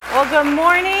Well, good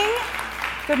morning.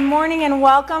 Good morning and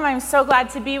welcome. I'm so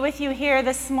glad to be with you here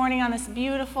this morning on this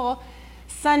beautiful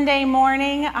Sunday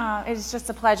morning. It's just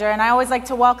a pleasure. And I always like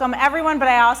to welcome everyone, but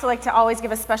I also like to always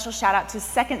give a special shout out to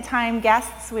second-time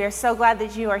guests. We are so glad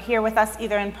that you are here with us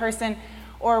either in person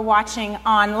or watching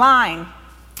online.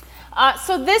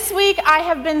 So this week I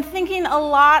have been thinking a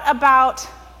lot about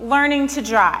learning to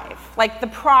drive, like the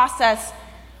process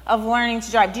of learning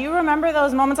to drive. Do you remember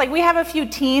those moments? Like, we have a few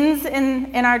teens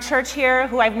in our church here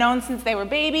who I've known since they were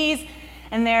babies,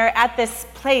 and they're at this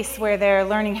place where they're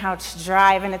learning how to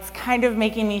drive, and it's kind of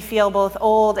making me feel both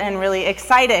old and really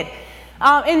excited.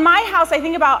 In my house, I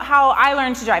think about how I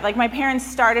learned to drive. Like, my parents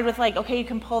started with like, okay, you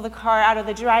can pull the car out of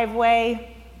the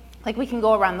driveway, like we can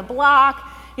go around the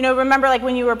block. You know, remember like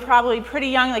when you were probably pretty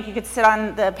young, like you could sit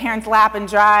on the parents' lap and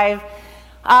drive.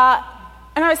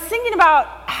 And I was thinking about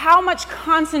how much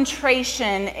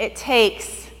concentration it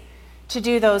takes to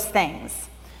do those things.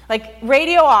 Like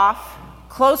radio off,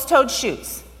 closed-toed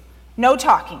shoes, no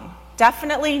talking,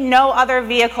 definitely no other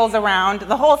vehicles around,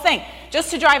 the whole thing,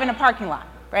 just to drive in a parking lot,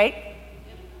 right?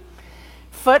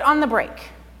 Foot on the brake,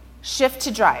 shift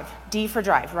to drive, D for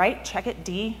drive, right? Check it,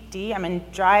 D, I'm in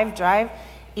drive,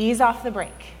 ease off the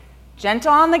brake,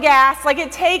 gentle on the gas, like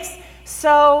it takes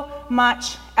so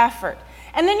much effort.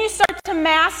 And then you start to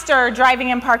master driving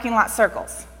in parking lot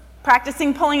circles,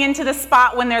 practicing pulling into the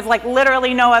spot when there's like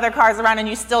literally no other cars around and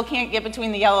you still can't get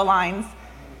between the yellow lines.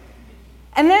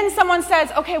 And then someone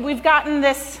says, okay, we've gotten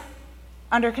this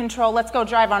under control, let's go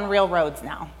drive on real roads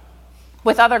now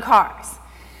with other cars.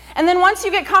 And then once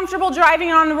you get comfortable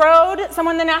driving on the road,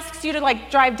 someone then asks you to like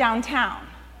drive downtown.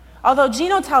 Although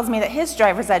Gino tells me that his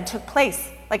driver's ed took place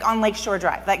like on Lakeshore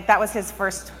Drive, like that was his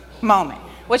first moment,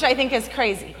 which I think is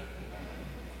crazy.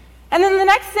 And then the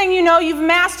next thing you know, you've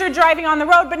mastered driving on the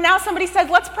road, but now somebody says,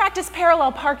 let's practice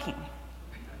parallel parking.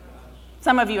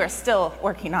 Some of you are still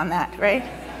working on that, right?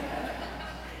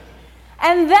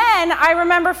 And then I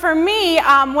remember for me,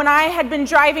 when I had been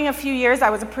driving a few years, I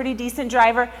was a pretty decent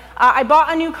driver, I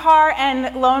bought a new car,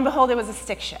 and lo and behold, it was a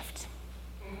stick shift.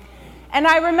 And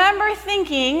I remember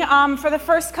thinking, for the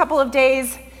first couple of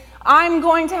days, I'm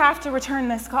going to have to return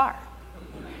this car.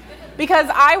 Because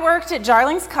I worked at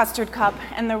Jarling's Custard Cup,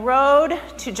 and the road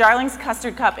to Jarling's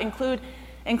Custard Cup included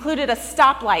a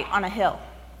stoplight on a hill.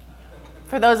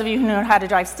 For those of you who know how to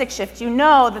drive stick shift, you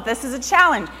know that this is a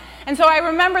challenge. And so I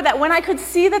remember that when I could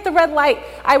see that the red light,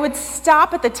 I would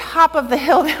stop at the top of the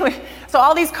hill. So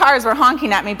all these cars were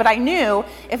honking at me, but I knew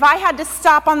if I had to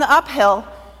stop on the uphill,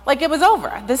 like it was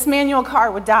over. This manual car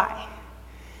would die.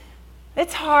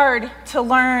 It's hard to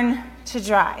learn to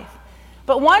drive.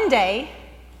 But one day,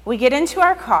 we get into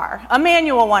our car, a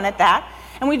manual one at that,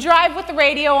 and we drive with the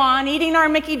radio on, eating our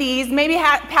Mickey D's, maybe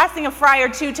passing a fry or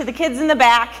two to the kids in the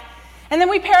back, and then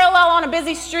we parallel on a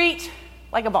busy street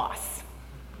like a boss.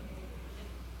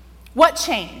 What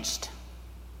changed?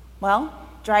 Well,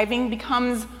 driving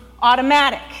becomes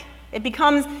automatic. It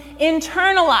becomes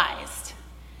internalized.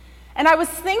 And I was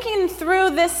thinking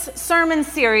through this sermon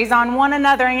series on one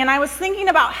anothering, and I was thinking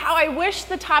about how I wish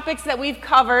the topics that we've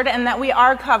covered and that we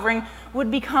are covering would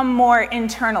become more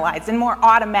internalized and more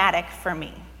automatic for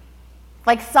me.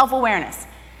 Like self-awareness.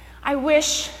 I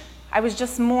wish I was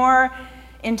just more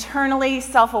internally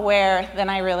self-aware than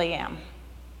I really am.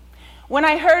 When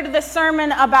I heard the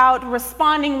sermon about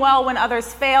responding well when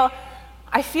others fail,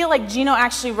 I feel like Gino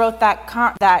actually wrote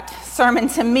that sermon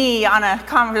to me on a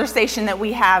conversation that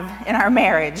we have in our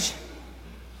marriage.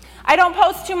 I don't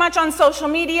post too much on social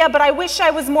media, but I wish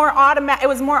it was more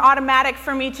automatic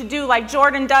for me to do like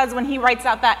Jordan does when he writes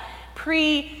out that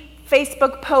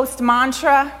pre-Facebook post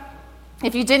mantra.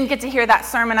 If you didn't get to hear that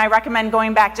sermon, I recommend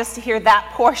going back just to hear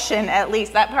that portion at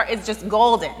least. That part is just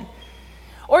golden.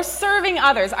 Or serving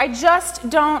others. I just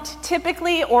don't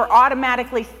typically or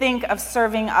automatically think of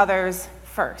serving others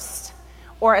first,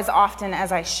 or as often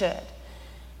as I should.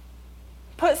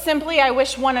 Put simply, I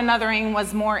wish one anothering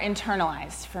was more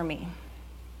internalized for me.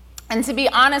 And to be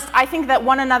honest, I think that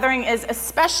one anothering is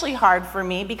especially hard for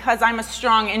me because I'm a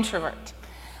strong introvert.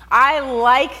 I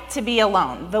like to be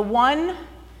alone, the one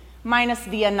minus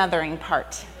the anothering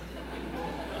part.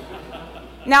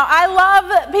 Now, I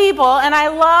love people, and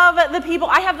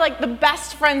I have like the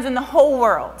best friends in the whole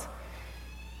world.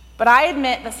 But I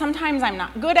admit that sometimes I'm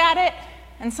not good at it,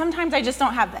 and sometimes I just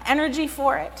don't have the energy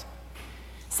for it.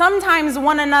 Sometimes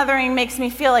one anothering makes me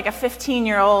feel like a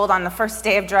 15-year-old on the first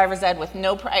day of driver's ed with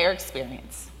no prior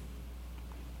experience.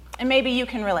 And maybe you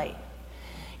can relate.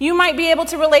 You might be able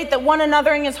to relate that one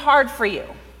anothering is hard for you,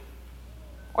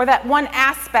 or that one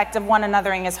aspect of one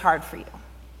anothering is hard for you.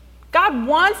 God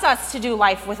wants us to do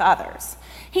life with others.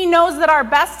 He knows that our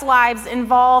best lives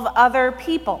involve other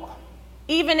people,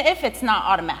 even if it's not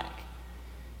automatic.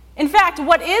 In fact,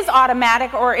 what is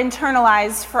automatic or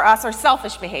internalized for us are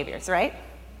selfish behaviors, right?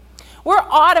 We're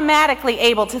automatically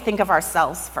able to think of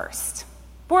ourselves first.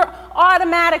 We're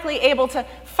automatically able to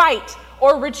fight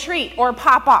or retreat or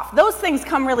pop off. Those things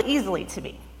come really easily to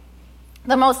me.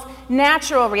 The most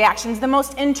natural reactions, the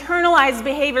most internalized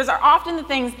behaviors are often the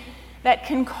things that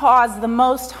can cause the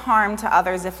most harm to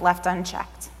others if left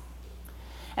unchecked.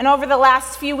 And over the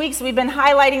last few weeks, we've been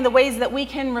highlighting the ways that we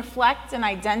can reflect and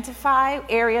identify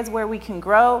areas where we can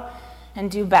grow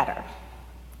and do better.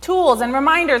 Tools and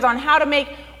reminders on how to make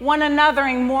one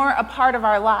anothering more a part of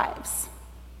our lives,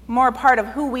 more a part of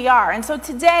who we are. And so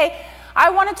today, I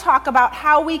want to talk about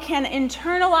how we can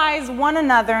internalize one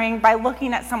anothering by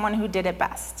looking at someone who did it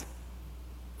best.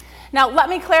 Now, let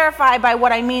me clarify by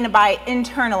what I mean by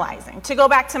internalizing. To go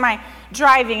back to my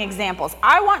driving examples,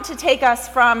 I want to take us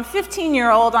from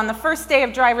 15-year-old on the first day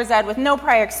of driver's ed with no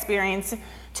prior experience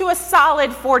to a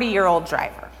solid 40-year-old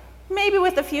driver, maybe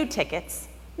with a few tickets,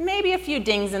 maybe a few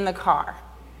dings in the car.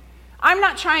 I'm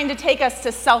not trying to take us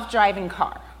to self-driving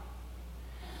car.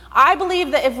 I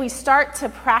believe that if we start to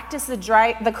practice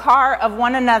the car of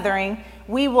one anothering,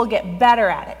 we will get better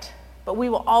at it, but we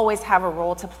will always have a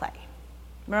role to play.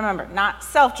 Remember, not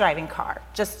self-driving car,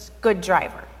 just good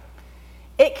driver.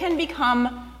 It can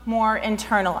become more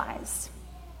internalized.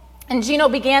 And Gino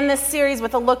began this series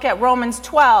with a look at Romans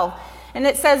 12. And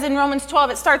it says in Romans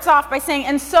 12, it starts off by saying,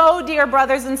 "And so, dear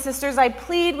brothers and sisters, I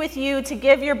plead with you to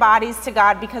give your bodies to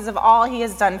God because of all he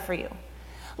has done for you.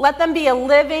 Let them be a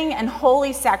living and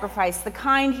holy sacrifice, the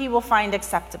kind he will find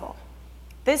acceptable.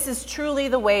 This is truly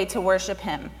the way to worship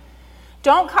him.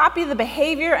 Don't copy the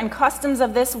behavior and customs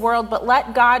of this world, but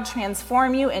let God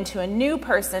transform you into a new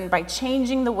person by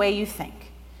changing the way you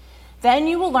think. Then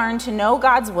you will learn to know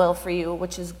God's will for you,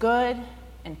 which is good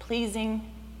and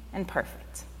pleasing and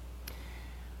perfect."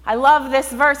 I love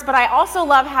this verse, but I also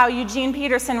love how Eugene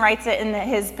Peterson writes it in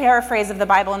his paraphrase of the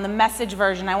Bible in the Message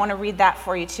version. I want to read that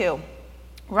for you too.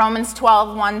 Romans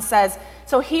 12:1 says,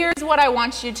 "So here's what I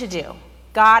want you to do,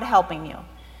 God helping you.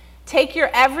 Take your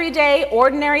everyday,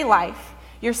 ordinary life,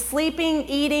 your sleeping,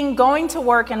 eating, going to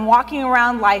work, and walking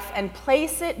around life, and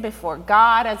place it before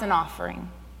God as an offering.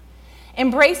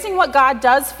 Embracing what God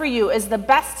does for you is the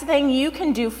best thing you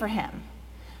can do for him.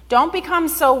 Don't become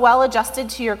so well adjusted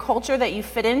to your culture that you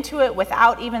fit into it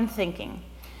without even thinking.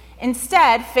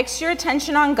 Instead, fix your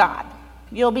attention on God.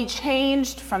 You'll be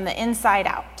changed from the inside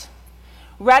out.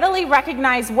 Readily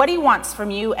recognize what he wants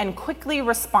from you and quickly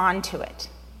respond to it.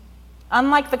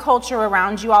 Unlike the culture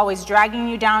around you, always dragging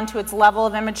you down to its level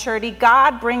of immaturity,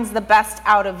 God brings the best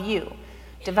out of you,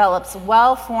 develops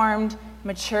well-formed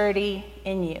maturity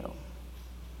in you."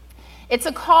 It's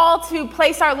a call to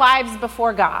place our lives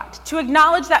before God, to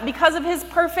acknowledge that because of his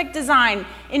perfect design,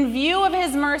 in view of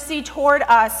his mercy toward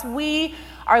us, we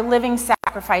are living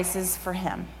sacrifices for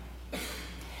him.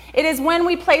 It is when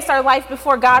we place our life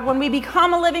before God, when we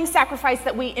become a living sacrifice,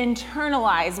 that we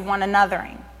internalize one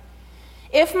anothering.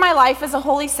 If my life is a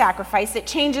holy sacrifice, it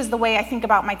changes the way I think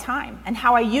about my time and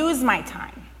how I use my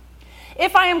time.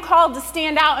 If I am called to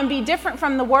stand out and be different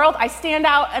from the world, I stand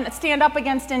out and stand up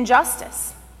against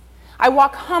injustice. I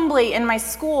walk humbly in my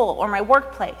school or my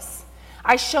workplace.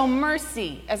 I show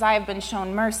mercy as I have been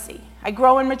shown mercy. I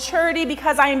grow in maturity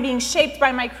because I am being shaped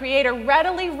by my Creator,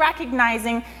 readily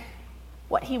recognizing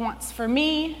what he wants for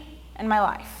me and my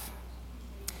life.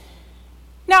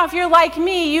 Now, if you're like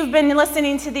me, you've been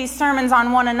listening to these sermons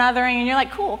on one anothering, and you're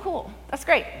like, cool, that's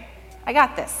great. I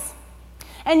got this.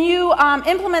 And you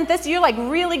implement this, you're like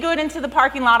really good into the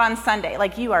parking lot on Sunday.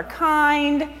 Like you are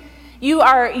kind, you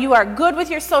are good with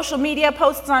your social media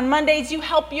posts on Mondays, you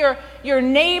help your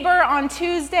neighbor on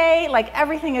Tuesday, like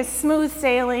everything is smooth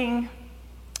sailing.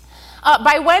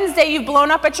 By Wednesday, you've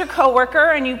blown up at your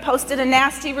coworker and you posted a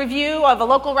nasty review of a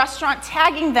local restaurant,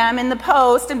 tagging them in the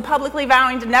post and publicly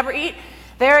vowing to never eat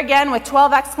there again with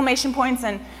 12 exclamation points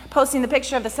and posting the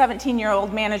picture of the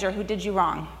 17-year-old manager who did you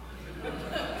wrong.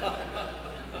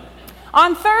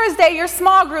 On Thursday, your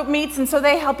small group meets, and so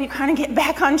they help you kind of get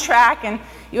back on track, and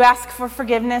you ask for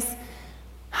forgiveness.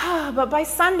 But by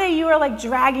Sunday, you are like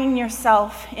dragging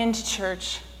yourself into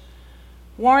church,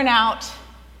 worn out,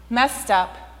 messed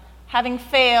up, having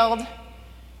failed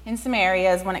in some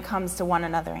areas when it comes to one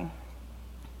anothering.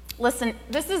 Listen,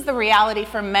 this is the reality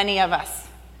for many of us.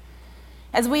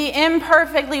 As we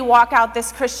imperfectly walk out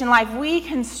this Christian life, we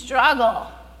can struggle.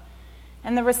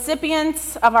 And the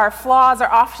recipients of our flaws are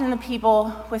often the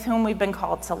people with whom we've been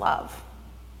called to love.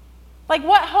 Like,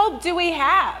 what hope do we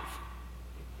have?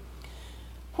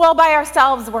 Well, by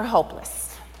ourselves, we're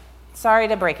hopeless. sorry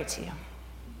to break it to you.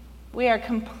 We are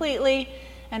completely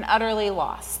and utterly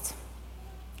lost.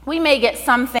 We may get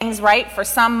some things right for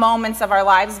some moments of our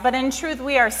lives, but in truth,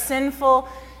 we are sinful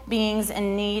beings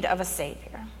in need of a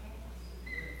Savior.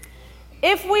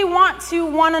 If we want to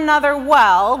one another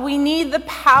well, we need the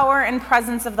power and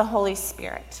presence of the Holy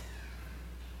Spirit.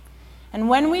 And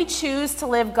when we choose to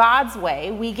live God's way,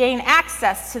 we gain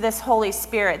access to this Holy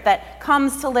Spirit that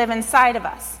comes to live inside of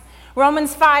us.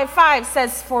 Romans 5:5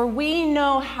 says, "For we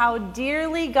know how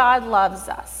dearly God loves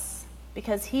us,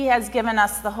 because he has given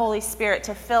us the Holy Spirit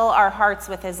to fill our hearts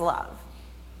with his love."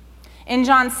 In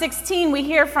John 16, we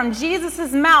hear from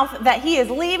Jesus' mouth that he is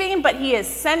leaving, but he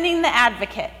is sending the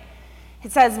advocate.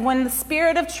 It says, "When the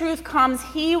Spirit of truth comes,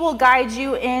 he will guide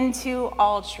you into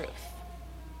all truth."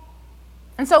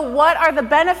 And so what are the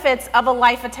benefits of a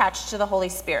life attached to the Holy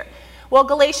Spirit? Well,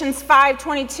 Galatians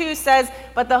 5:22 says,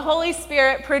 "But the Holy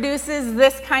Spirit produces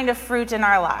this kind of fruit in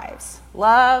our lives: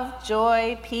 love,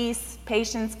 joy, peace,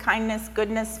 patience, kindness,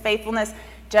 goodness, faithfulness,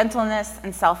 gentleness,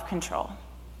 and self-control."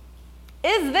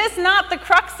 Is this not the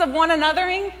crux of one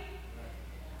anothering?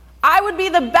 I would be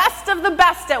the best of the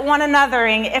best at one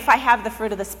anothering if I have the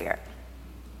fruit of the Spirit.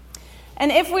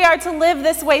 And if we are to live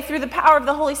this way through the power of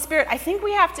the Holy Spirit, I think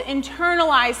we have to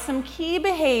internalize some key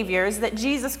behaviors that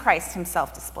Jesus Christ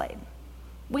himself displayed.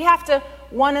 We have to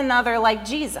one another like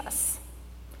Jesus.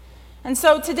 And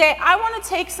so today, I want to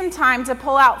take some time to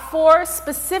pull out 4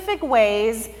 specific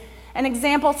ways,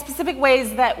 specific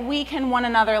ways that we can one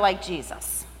another like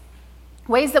Jesus.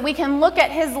 Ways that we can look at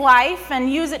his life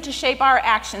and use it to shape our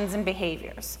actions and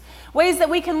behaviors. Ways that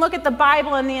we can look at the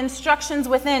Bible and the instructions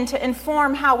within to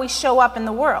inform how we show up in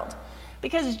the world.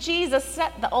 Because Jesus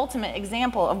set the ultimate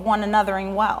example of one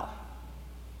anothering well.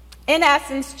 In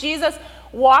essence, Jesus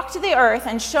walked the earth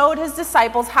and showed his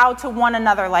disciples how to one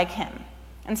another like him.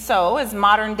 And so, as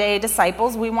modern day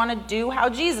disciples, we want to do how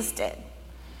Jesus did.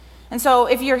 And so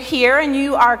if you're here and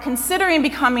you are considering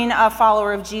becoming a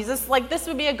follower of Jesus, this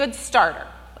would be a good starter.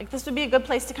 This would be a good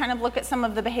place to kind of look at some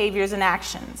of the behaviors and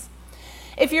actions.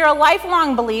 If you're a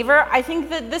lifelong believer, I think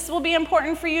that this will be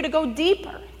important for you to go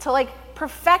deeper, to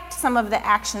perfect some of the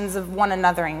actions of one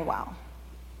anothering well.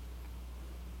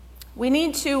 We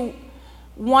need to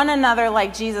one another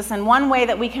like Jesus, and one way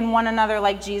that we can one another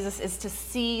like Jesus is to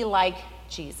see like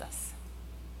Jesus.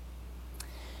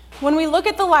 When we look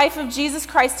at the life of Jesus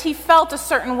Christ, he felt a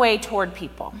certain way toward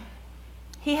people.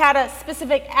 He had a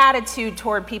specific attitude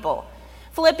toward people.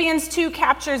 Philippians 2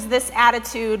 captures this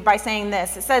attitude by saying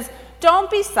this. It says, "Don't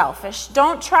be selfish.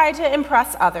 Don't try to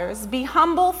impress others. Be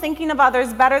humble, thinking of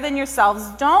others better than yourselves.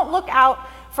 Don't look out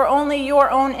for only your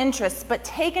own interests, but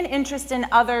take an interest in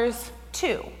others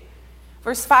too."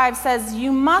 Verse 5 says,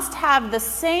 "You must have the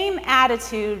same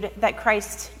attitude that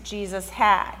Christ Jesus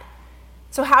had."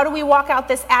 So how do we walk out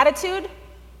this attitude?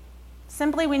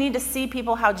 Simply, we need to see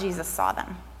people how Jesus saw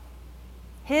them.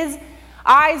 His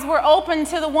eyes were open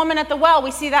to the woman at the well.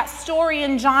 We see that story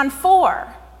in John 4.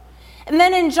 And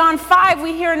then in John 5,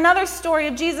 we hear another story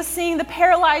of Jesus seeing the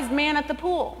paralyzed man at the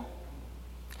pool.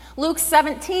 Luke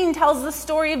 17 tells the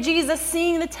story of Jesus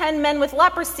seeing the 10 men with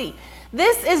leprosy.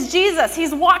 This is Jesus.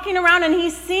 He's walking around and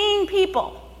he's seeing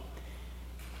people.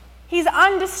 He's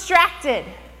undistracted.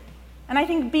 And I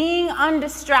think being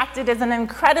undistracted is an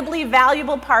incredibly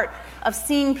valuable part of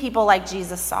seeing people like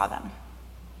Jesus saw them.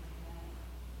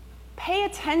 Pay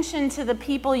attention to the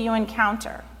people you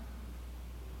encounter.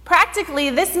 Practically,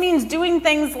 this means doing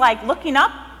things like looking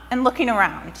up and looking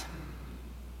around.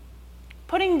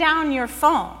 Putting down your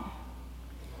phone.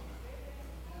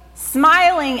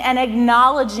 Smiling and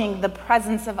acknowledging the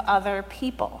presence of other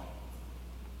people.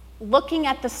 Looking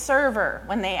at the server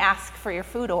when they ask for your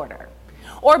food order.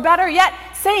 Or better yet,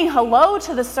 saying hello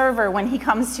to the server when he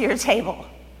comes to your table.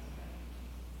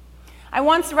 I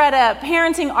once read a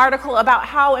parenting article about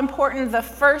how important the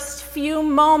first few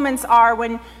moments are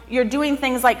when you're doing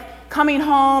things like coming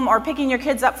home or picking your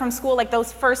kids up from school,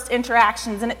 those first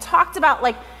interactions. And it talked about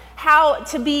how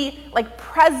to be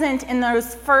present in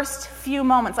those first few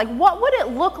moments. What would it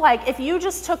look like if you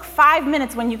just took 5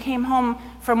 minutes when you came home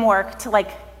from work to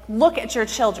look at your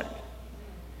children?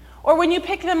 Or when you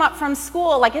pick them up from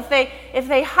school, if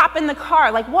they hop in the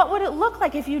car, what would it look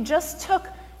like if you just took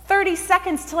 30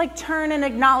 seconds to turn and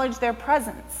acknowledge their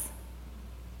presence?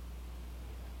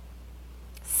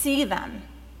 See them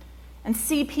and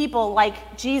see people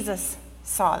like Jesus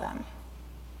saw them.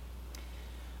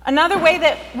 Another way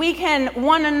that we can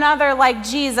one another like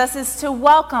Jesus is to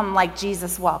welcome like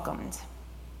Jesus welcomed.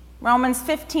 Romans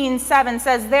 15:7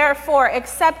 says, "Therefore,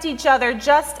 accept each other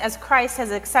just as Christ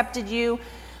has accepted you,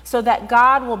 so that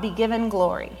God will be given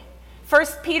glory. 1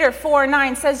 Peter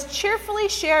 4:9 says, cheerfully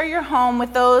share your home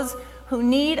with those who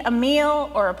need a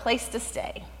meal or a place to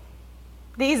stay.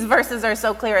 These verses are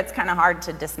so clear, it's kind of hard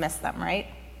to dismiss them, right?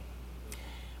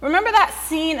 Remember that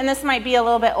scene, and this might be a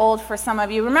little bit old for some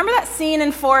of you. Remember that scene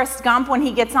in Forrest Gump when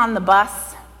he gets on the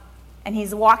bus and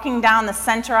he's walking down the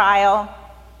center aisle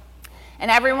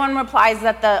and everyone replies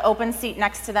that the open seat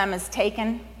next to them is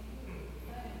taken,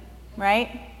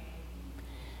 right?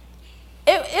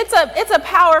 It's a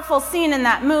powerful scene in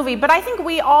that movie, but I think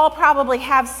we all probably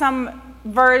have some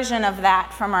version of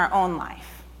that from our own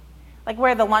life. Like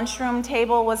where the lunchroom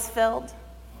table was filled.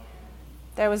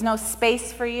 There was no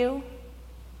space for you.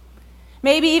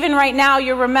 Maybe even right now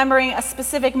you're remembering a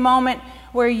specific moment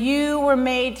where you were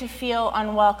made to feel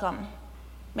unwelcome.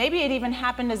 Maybe it even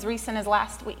happened as recent as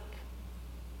last week.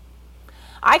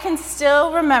 I can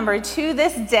still remember to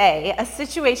this day a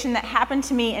situation that happened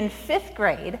to me in 5th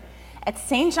grade at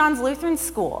St. John's Lutheran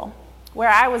School where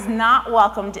I was not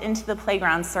welcomed into the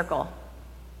playground circle.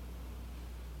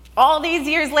 All these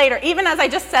years later, even as I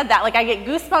just said that, like I get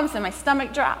goosebumps and my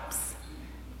stomach drops.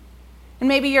 And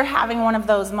maybe you're having one of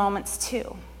those moments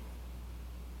too.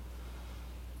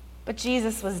 But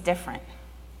Jesus was different.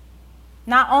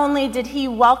 Not only did he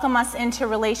welcome us into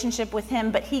relationship with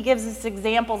him, but he gives us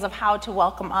examples of how to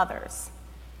welcome others.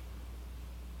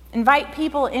 Invite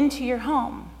people into your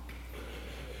home.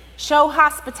 Show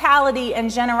hospitality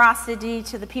and generosity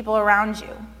to the people around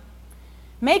you.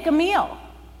 Make a meal.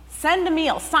 Send a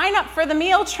meal. Sign up for the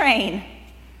meal train.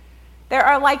 There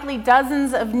are likely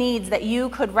dozens of needs that you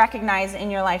could recognize in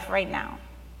your life right now.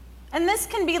 And this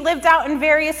can be lived out in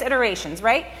various iterations,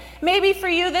 right? Maybe for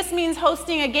you this means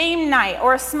hosting a game night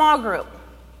or a small group.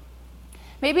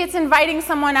 Maybe it's inviting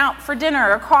someone out for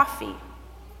dinner or coffee.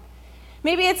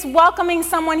 Maybe it's welcoming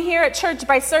someone here at church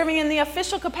by serving in the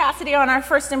official capacity on our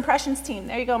First Impressions team.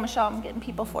 There you go, Michelle, I'm getting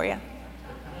people for you.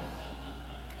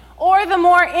 Or the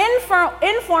more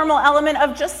informal element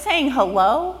of just saying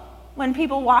hello when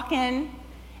people walk in,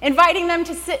 inviting them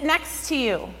to sit next to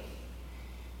you.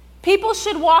 People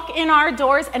should walk in our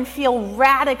doors and feel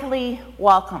radically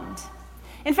welcomed.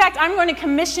 In fact, I'm going to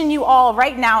commission you all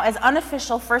right now as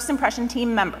unofficial First Impression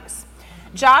team members.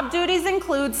 Job duties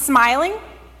include smiling,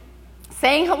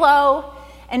 saying hello,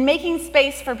 and making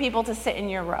space for people to sit in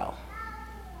your row.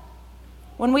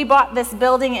 When we bought this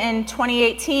building in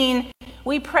 2018,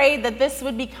 we prayed that this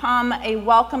would become a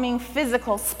welcoming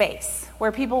physical space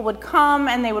where people would come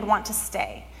and they would want to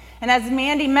stay. And as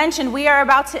Mandy mentioned, we are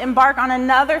about to embark on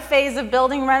another phase of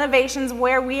building renovations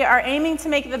where we are aiming to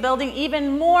make the building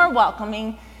even more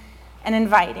welcoming and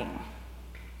inviting.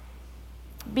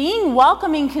 Being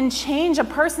welcoming can change a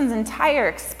person's entire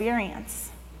experience.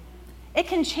 It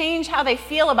can change how they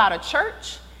feel about a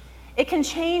church. It can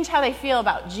change how they feel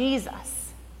about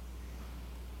Jesus.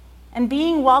 And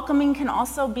being welcoming can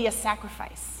also be a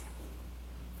sacrifice.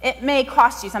 It may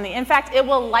cost you something. In fact, it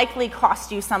will likely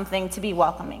cost you something to be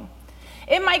welcoming.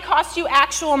 It might cost you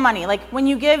actual money. Like when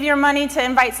you give your money to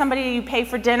invite somebody, you pay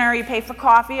for dinner, you pay for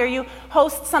coffee, or you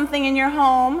host something in your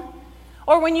home.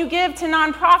 Or when you give to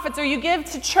nonprofits or you give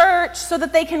to church so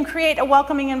that they can create a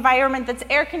welcoming environment that's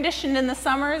air-conditioned in the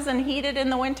summers and heated in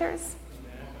the winters.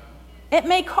 It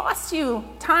may cost you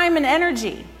time and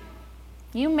energy.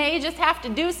 You may just have to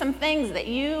do some things that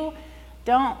you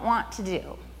don't want to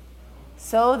do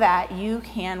so that you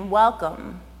can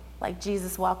welcome like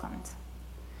Jesus welcomed.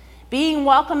 Being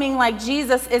welcoming like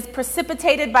Jesus is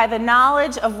precipitated by the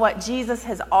knowledge of what Jesus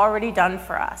has already done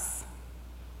for us,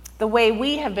 the way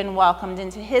we have been welcomed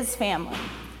into his family.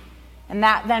 And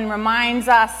that then reminds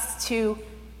us to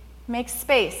make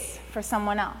space for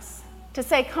someone else, to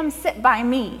say, come sit by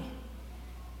me,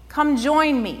 come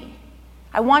join me.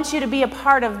 I want you to be a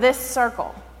part of this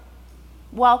circle.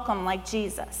 Welcome like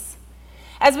Jesus.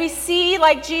 As we see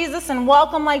like Jesus and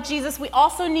welcome like Jesus, we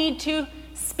also need to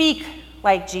speak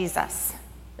like Jesus.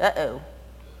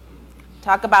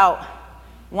 Talk about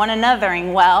one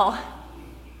anothering well.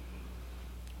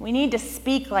 We need to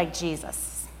speak like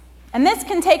Jesus. And this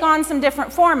can take on some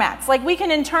different formats. Like we can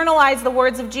internalize the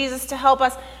words of Jesus to help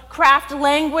us craft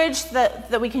language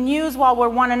that we can use while we're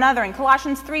one another. And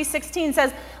Colossians 3:16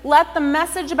 says, let the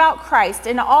message about Christ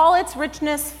in all its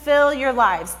richness fill your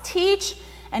lives. Teach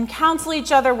and counsel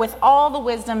each other with all the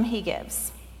wisdom he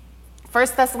gives. 1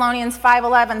 Thessalonians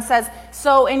 5:11 says,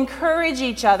 so encourage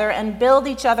each other and build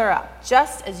each other up,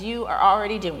 just as you are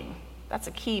already doing. That's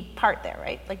a key part there,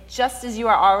 right? Like just as you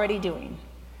are already doing.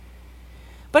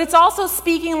 But it's also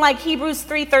speaking like Hebrews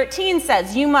 3:13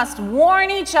 says, you must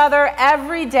warn each other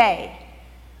every day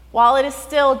while it is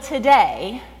still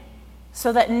today,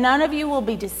 so that none of you will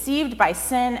be deceived by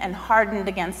sin and hardened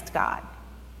against God.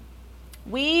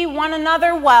 We one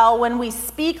another well when we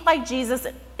speak like Jesus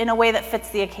in a way that fits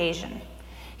the occasion.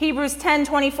 Hebrews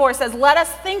 10:24 says, "Let us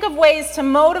think of ways to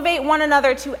motivate one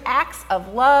another to acts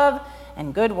of love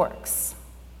and good works."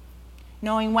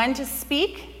 Knowing when to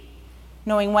speak,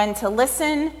 knowing when to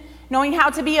listen, knowing how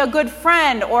to be a good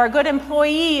friend or a good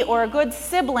employee or a good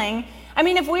sibling. I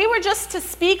mean, if we were just to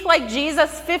speak like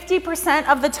Jesus 50%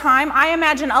 of the time, I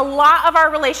imagine a lot of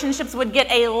our relationships would get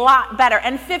a lot better,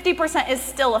 and 50% is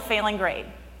still a failing grade.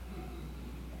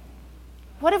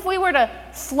 What if we were to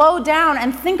slow down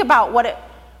and think about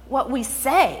what we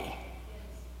say?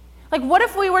 Like, what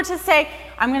if we were to say,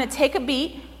 I'm going to take a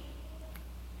beat,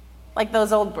 like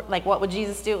those old, like, what would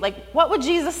Jesus do? Like, what would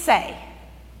Jesus say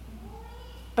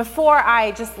before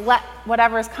I just let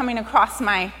whatever is coming across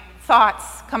my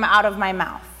thoughts come out of my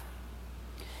mouth?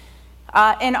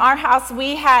 In our house,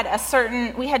 we had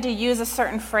to use a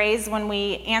certain phrase when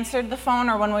we answered the phone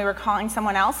or when we were calling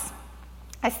someone else.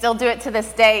 I still do it to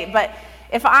this day, but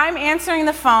if I'm answering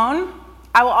the phone,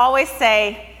 I will always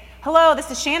say, "Hello,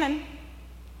 this is Shannon."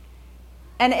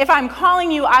 And if I'm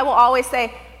calling you, I will always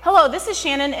say, "Hello, this is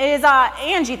Shannon. Is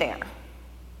Angie there?"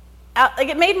 Like,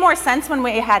 it made more sense when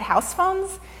we had house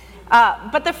phones,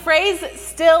 but the phrase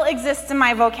still exists in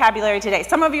my vocabulary today.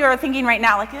 Some of you are thinking right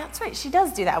now, like, that's right, she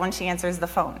does do that when she answers the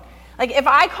phone. Like, if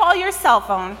I call your cell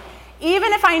phone,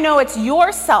 even if I know it's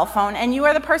your cell phone and you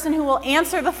are the person who will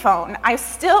answer the phone, I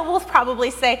still will probably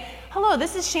say, "Hello,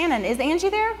 this is Shannon. Is Angie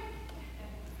there?"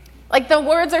 Like, the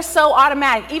words are so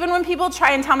automatic. Even when people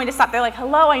try and tell me to stop, they're like,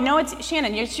 "Hello, I know it's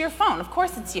Shannon. It's your phone. Of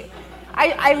course it's you."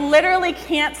 I literally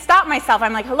can't stop myself.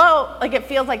 I'm like, "Hello." Like, it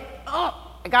feels like, oh,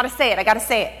 I gotta say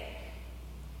it.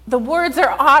 The words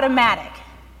are automatic.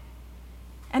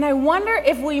 And I wonder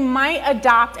if we might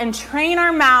adopt and train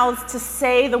our mouths to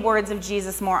say the words of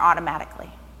Jesus more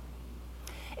automatically.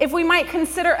 If we might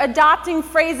consider adopting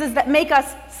phrases that make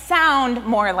us sound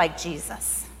more like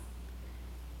Jesus.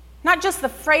 Not just the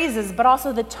phrases, but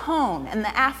also the tone and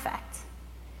the affect.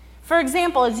 For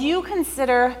example, as you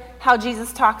consider how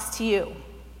Jesus talks to you,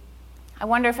 I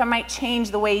wonder if it might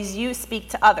change the ways you speak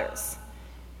to others.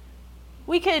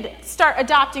 We could start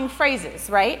adopting phrases,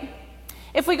 right?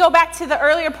 If we go back to the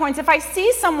earlier points, if I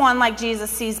see someone like Jesus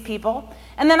sees people,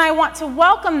 and then I want to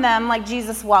welcome them like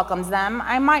Jesus welcomes them,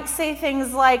 I might say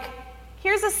things like,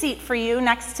 "Here's a seat for you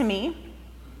next to me,"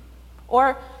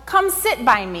 or "Come sit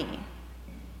by me,"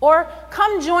 or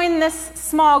 "Come join this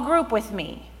small group with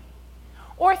me,"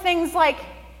 or things like,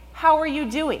 "How are you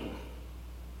doing?"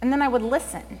 And then I would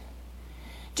listen.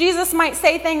 Jesus might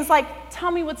say things like, "Tell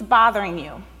me what's bothering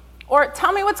you," or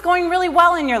 "Tell me what's going really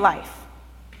well in your life."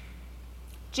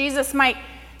 Jesus might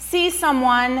see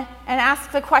someone and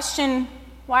ask the question,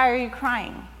 "Why are you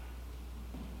crying?"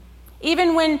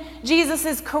 Even when Jesus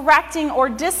is correcting or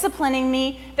disciplining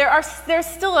me, there's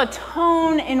still a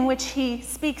tone in which he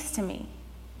speaks to me.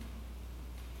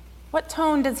 What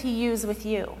tone does he use with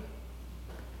you?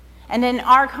 And in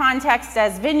our context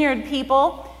as Vineyard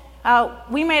people,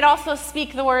 we might also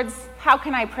speak the words, "How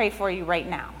can I pray for you right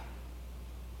now?"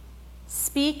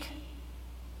 Speak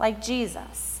like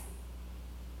Jesus.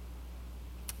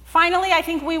 Finally, I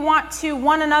think we want to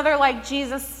one another like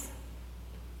Jesus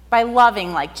by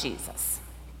loving like Jesus.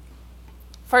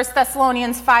 1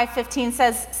 Thessalonians 5:15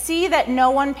 says, "See that no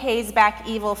one pays back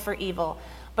evil for evil,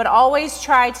 but always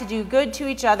try to do good to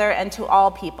each other and to all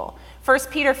people."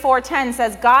 1 Peter 4:10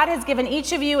 says, "God has given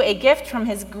each of you a gift from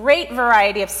his great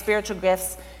variety of spiritual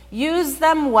gifts. Use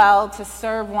them well to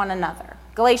serve one another."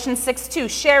 Galatians 6:2,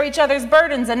 "Share each other's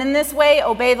burdens, and in this way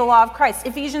obey the law of Christ."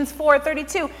 Ephesians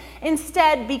 4:32,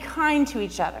 "Instead be kind to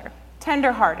each other,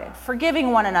 tenderhearted,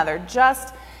 forgiving one another,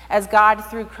 just as God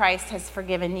through Christ has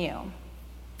forgiven you."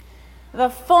 The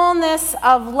fullness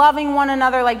of loving one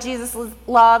another like Jesus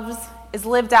loves is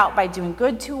lived out by doing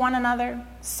good to one another,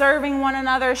 serving one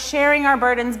another, sharing our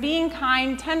burdens, being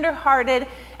kind, tender-hearted,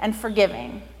 and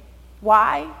forgiving.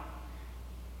 Why?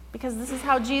 Because this is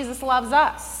how Jesus loves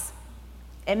us.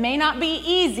 It may not be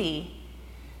easy,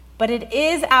 but it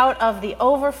is out of the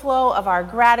overflow of our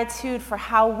gratitude for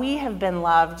how we have been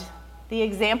loved, the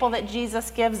example that Jesus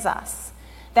gives us,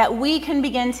 that we can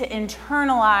begin to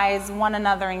internalize one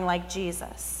anothering like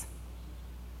Jesus.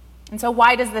 And so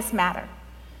why does this matter?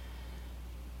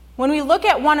 When we look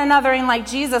at one anothering like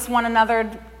Jesus, one another,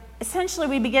 essentially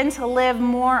we begin to live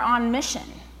more on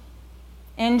mission.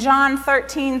 In John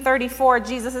 13:34,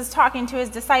 Jesus is talking to his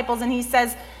disciples and he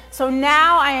says, "So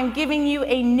now I am giving you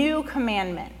a new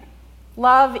commandment.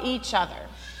 Love each other.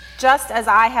 Just as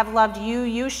I have loved you,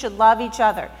 you should love each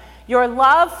other. Your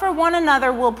love for one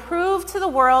another will prove to the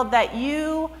world that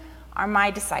you are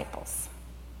my disciples."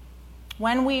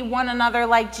 When we one another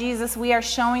like Jesus, we are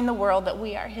showing the world that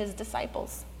we are his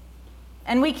disciples.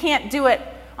 And we can't do it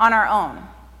on our own.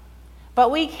 But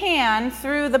we can,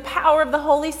 through the power of the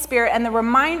Holy Spirit and the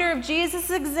reminder of Jesus'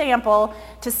 example,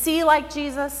 to see like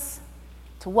Jesus,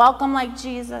 to welcome like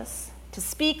Jesus, to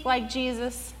speak like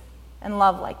Jesus, and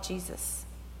love like Jesus.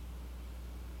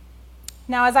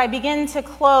 Now, as I begin to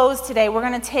close today, we're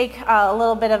going to take a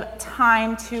little bit of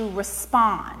time to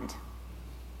respond.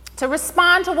 To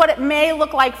respond to what it may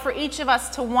look like for each of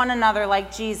us to one another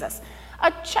like Jesus.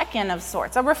 A check-in of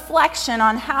sorts, a reflection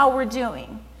on how we're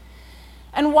doing.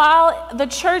 And while the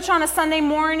church on a Sunday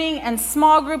morning and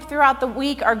small group throughout the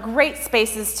week are great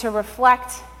spaces to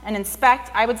reflect and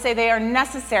inspect, I would say they are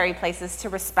necessary places to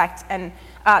reflect and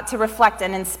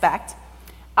inspect.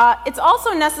 It's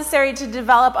also necessary to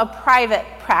develop a private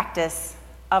practice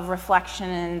of reflection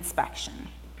and inspection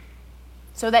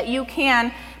so that you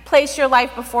can place your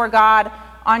life before God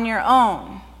on your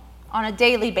own, on a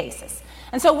daily basis.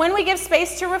 And so when we give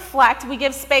space to reflect, we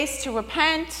give space to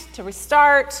repent, to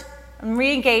restart, and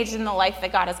re-engage in the life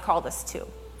that God has called us to.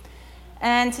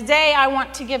 And today I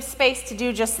want to give space to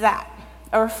do just that,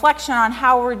 a reflection on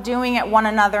how we're doing at one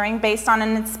anothering based on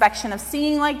an inspection of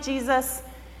seeing like Jesus,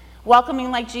 welcoming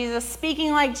like Jesus,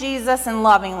 speaking like Jesus, and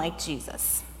loving like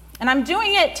Jesus. And I'm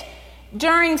doing it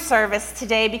during service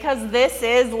today because this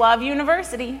is Love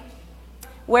University,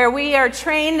 where we are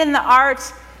trained in the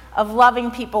art of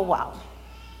loving people well.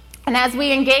 And as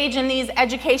we engage in these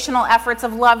educational efforts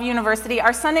of Love University,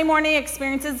 our Sunday morning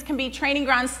experiences can be training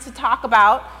grounds to talk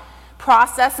about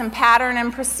process and pattern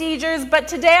and procedures, but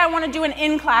today I want to do an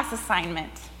in-class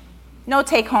assignment. No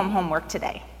take-home homework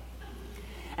today.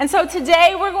 And so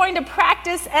today we're going to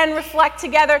practice and reflect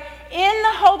together in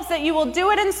the hopes that you will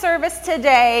do it in service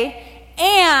today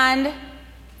and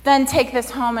then take this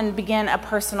home and begin a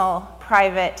personal,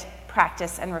 private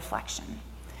practice and reflection.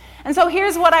 And so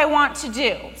here's what I want to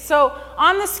do. So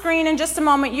on the screen in just a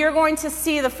moment, you're going to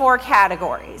see the 4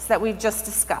 categories that we've just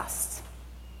discussed.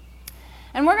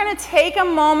 And we're going to take a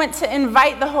moment to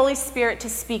invite the Holy Spirit to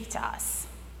speak to us.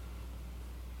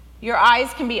 Your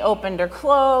eyes can be opened or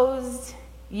closed.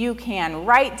 You can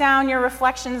write down your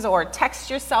reflections or text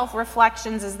yourself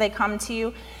reflections as they come to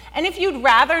you. And if you'd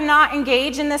rather not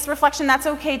engage in this reflection, that's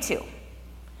okay too.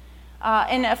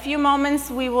 In a few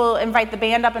moments, we will invite the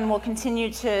band up and we'll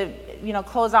continue to,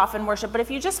 close off in worship. But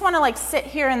if you just want to sit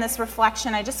here in this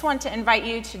reflection, I just want to invite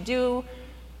you to do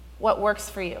what works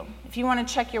for you. If you want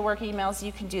to check your work emails,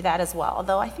 you can do that as well,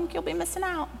 although I think you'll be missing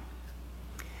out.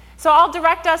 So I'll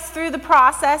direct us through the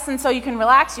process, and so you can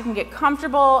relax, you can get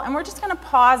comfortable, and we're just going to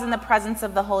pause in the presence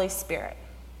of the Holy Spirit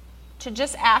to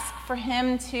just ask for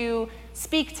him to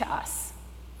speak to us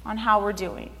on how we're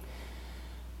doing.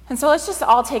 And so let's just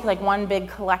all take one big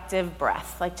collective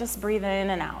breath, just breathe in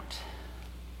and out.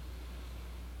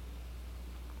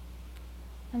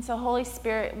 And so Holy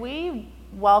Spirit, we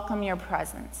welcome your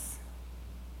presence.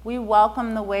 We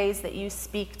welcome the ways that you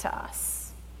speak to us.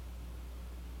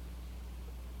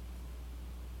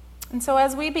 And so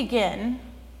as we begin,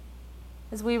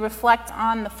 as we reflect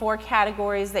on the 4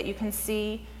 categories that you can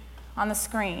see on the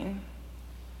screen,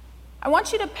 I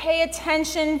want you to pay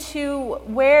attention to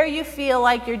where you feel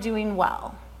like you're doing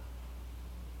well.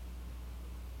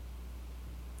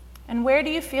 And where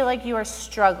do you feel like you are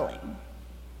struggling?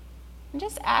 And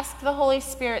just ask the Holy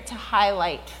Spirit to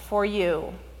highlight for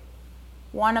you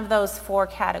one of those 4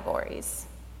 categories.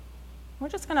 We're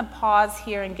just going to pause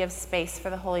here and give space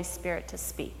for the Holy Spirit to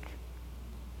speak.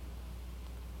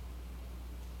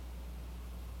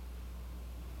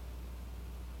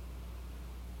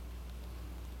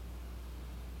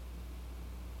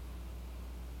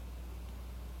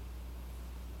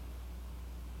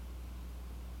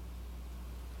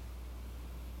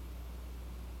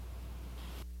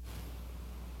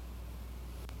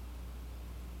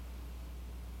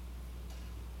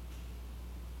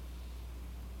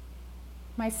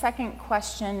 My second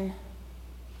question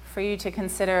for you to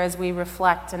consider as we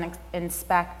reflect and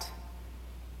inspect: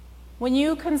 when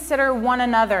you consider one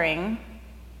anothering,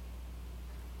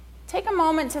 take a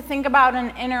moment to think about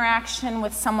an interaction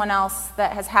with someone else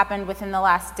that has happened within the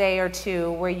last day or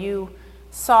two where you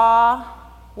saw,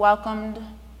 welcomed,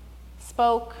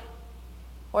 spoke,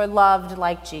 or loved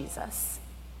like Jesus.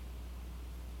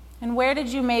 And where did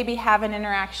you maybe have an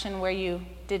interaction where you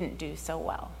didn't do so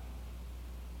well?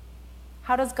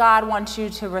 How does God want you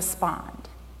to respond?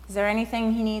 Is there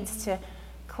anything he needs to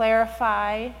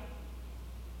clarify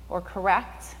or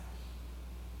correct?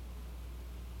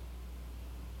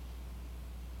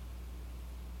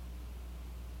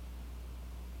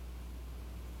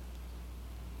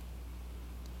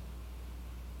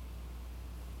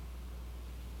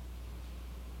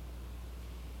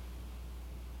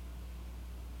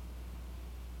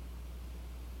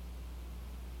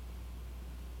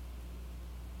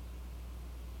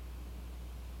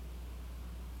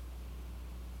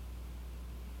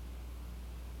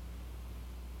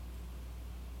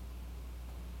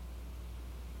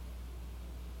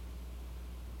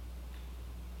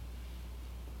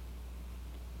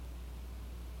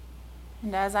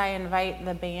 And as I invite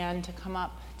the band to come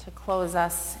up to close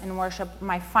us in worship,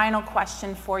 my final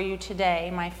question for you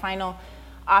today, my final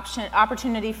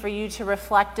opportunity for you to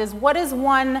reflect is, what is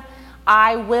one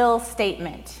I will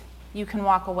statement you can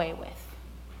walk away with?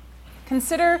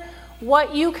 Consider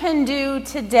what you can do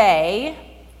today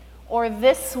or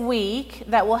this week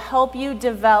that will help you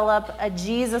develop a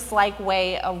Jesus-like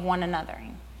way of one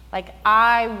anothering. Like,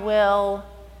 I will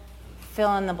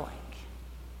fill in the blank.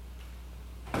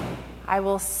 I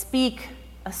will speak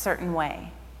a certain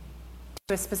way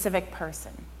to a specific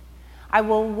person. I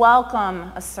will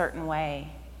welcome a certain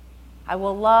way. I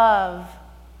will love.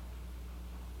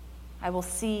 I will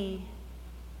see.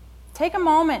 Take a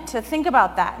moment to think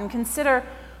about that and consider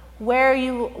where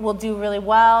you will do really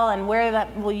well and where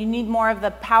you need more of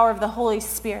the power of the Holy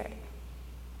Spirit.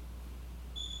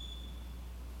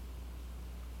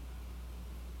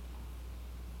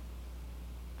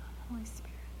 Holy Spirit.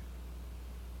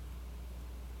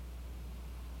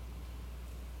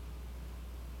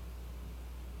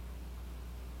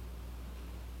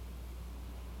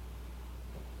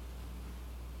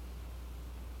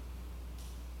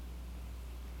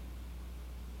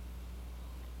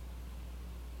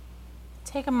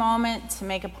 Take a moment to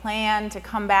make a plan to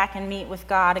come back and meet with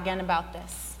God again about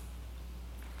this.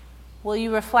 Will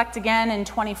you reflect again in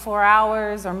 24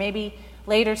 hours or maybe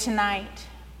later tonight?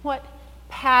 What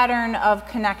pattern of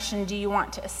connection do you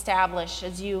want to establish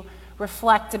as you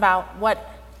reflect about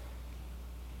what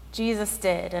Jesus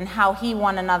did and how he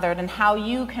one anothered and how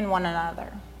you can one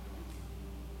another?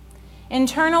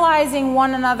 Internalizing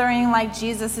one anothering like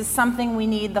Jesus is something we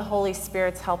need the Holy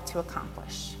Spirit's help to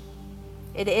accomplish.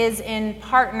 It is in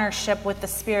partnership with the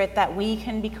Spirit that we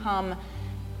can become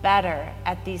better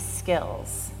at these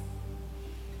skills.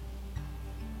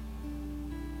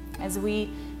 As we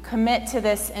commit to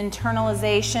this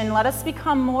internalization, let us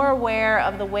become more aware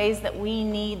of the ways that we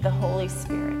need the Holy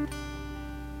Spirit.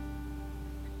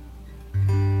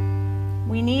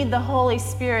 We need the Holy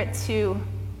Spirit to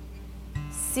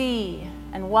see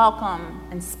and welcome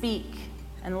and speak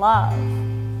and love.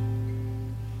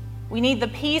 We need the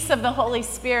peace of the Holy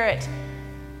Spirit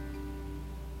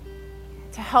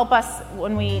to help us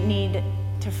when we need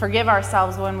to forgive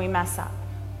ourselves when we mess up.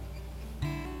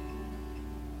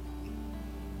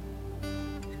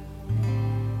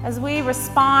 As we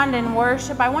respond in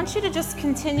worship, I want you to just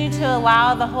continue to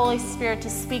allow the Holy Spirit to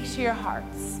speak to your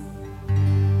hearts.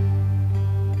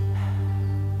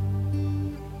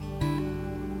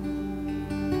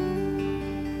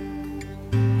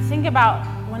 Think about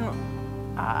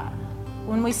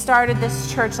when we started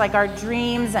this church, like our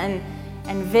dreams and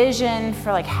vision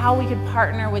for like how we could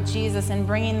partner with Jesus in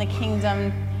bringing the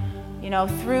kingdom,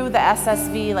 through the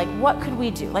SSV. Like, what could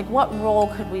we do? Like, what role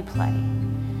could we play?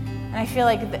 And I feel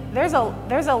like there's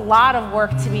a lot of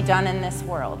work to be done in this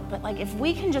world. But like, if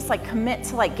we can just like commit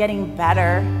to like getting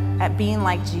better at being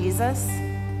like Jesus,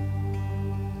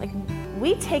 like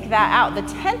we take that out. The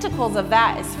tentacles of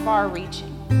that is far-reaching.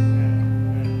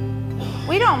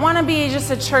 We don't want to be just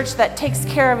a church that takes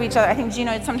care of each other. I think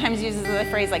Gino sometimes uses the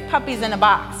phrase like puppies in a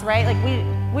box, right? Like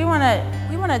we want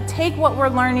to take what we're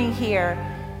learning here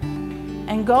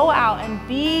and go out and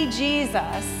be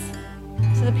Jesus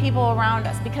to the people around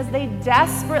us, because they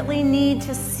desperately need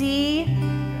to see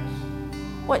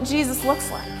what Jesus looks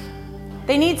like.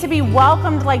 They need to be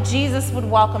welcomed like Jesus would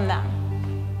welcome them.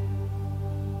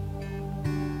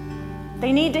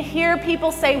 They need to hear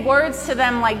people say words to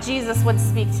them like Jesus would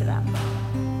speak to them.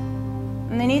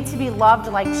 And they need to be loved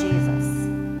like Jesus.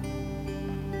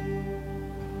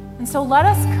 And so let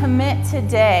us commit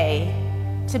today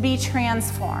to be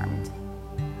transformed.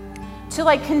 To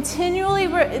like continually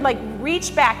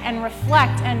reach back and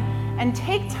reflect and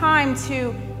take time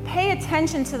to pay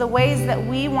attention to the ways that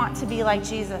we want to be like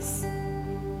Jesus.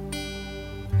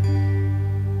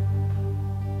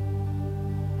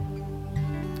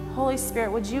 Holy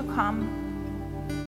Spirit, would you come?